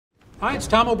Hi, it's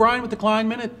Tom O'Brien with the Klein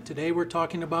Minute. Today we're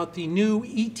talking about the new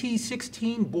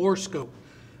ET16 Borescope.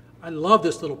 I love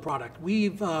this little product.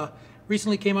 We've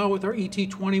recently came out with our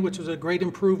ET20, which was a great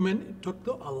improvement. It took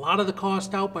a lot of the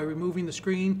cost out by removing the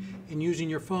screen and using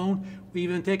your phone. We've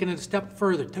even taken it a step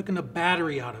further, taken the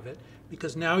battery out of it,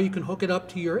 because now you can hook it up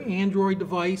to your Android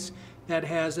device that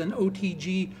has an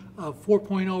OTG of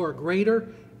 4.0 or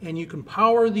greater, and you can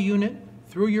power the unit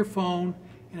through your phone,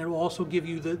 and it will also give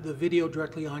you the video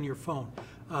directly on your phone.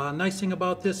 Nice thing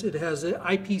about this, it has an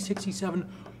IP67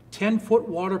 10-foot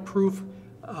waterproof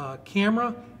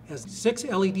camera. It has 6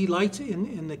 LED lights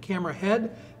in the camera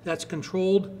head that's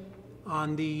controlled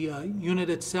on the unit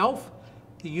itself.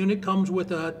 The unit comes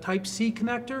with a Type-C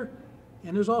connector,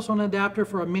 and there's also an adapter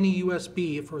for a mini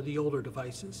USB for the older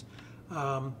devices.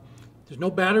 There's no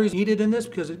batteries needed in this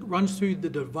because it runs through the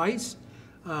device.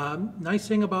 Nice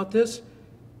thing about this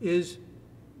is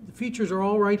the features are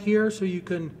all right here, so you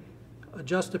can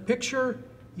adjust a picture,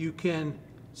 you can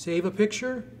save a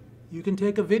picture, you can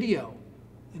take a video,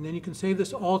 and then you can save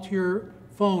this all to your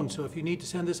phone. So if you need to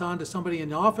send this on to somebody in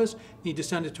the office, need to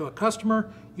send it to a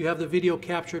customer, you have the video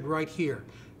captured right here.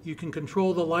 You can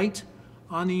control the light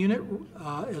on the unit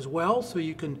as well, so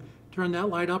you can turn that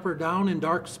light up or down in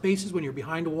dark spaces when you're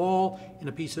behind a wall, in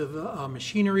a piece of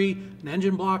machinery, an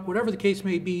engine block, whatever the case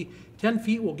may be. 10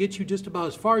 feet will get you just about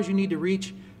as far as you need to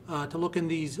reach to look in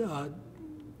these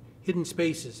hidden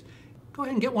spaces. Go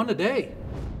ahead and get one today.